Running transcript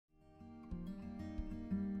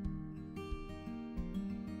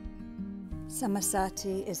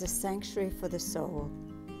Samasati is a sanctuary for the soul,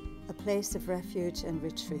 a place of refuge and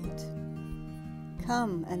retreat.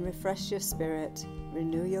 Come and refresh your spirit,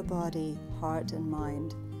 renew your body, heart and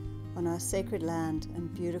mind on our sacred land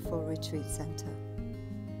and beautiful retreat center.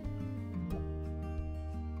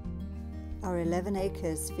 Our 11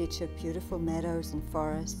 acres feature beautiful meadows and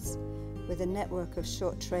forests with a network of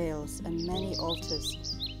short trails and many altars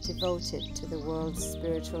devoted to the world's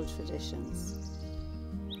spiritual traditions.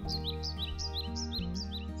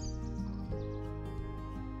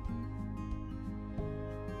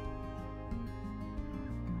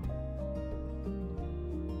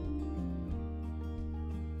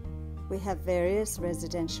 We have various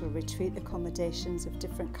residential retreat accommodations of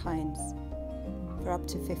different kinds for up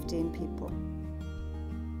to 15 people.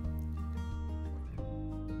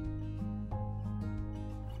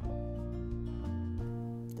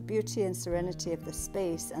 The beauty and serenity of the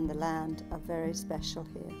space and the land are very special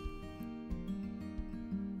here.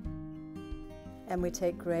 And we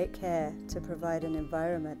take great care to provide an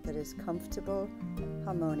environment that is comfortable,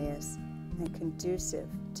 harmonious, and conducive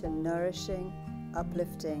to nourishing,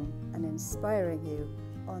 uplifting and inspiring you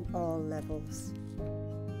on all levels.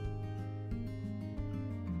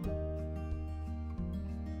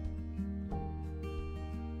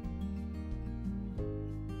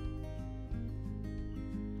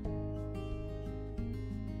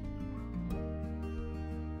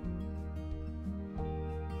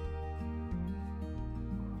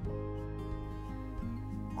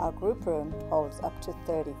 Our group room holds up to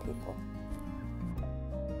 30 people.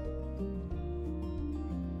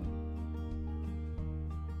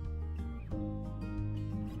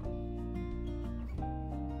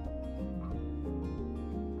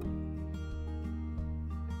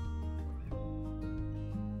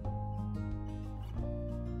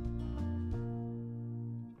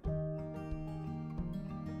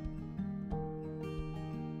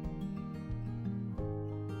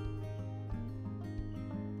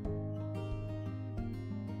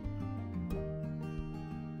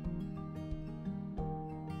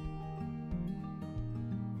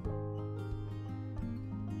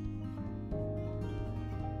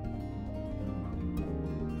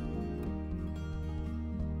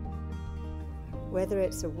 Whether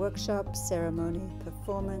it's a workshop, ceremony,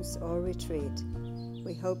 performance, or retreat,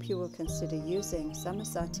 we hope you will consider using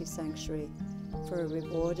Samasati Sanctuary for a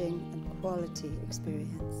rewarding and quality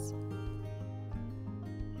experience.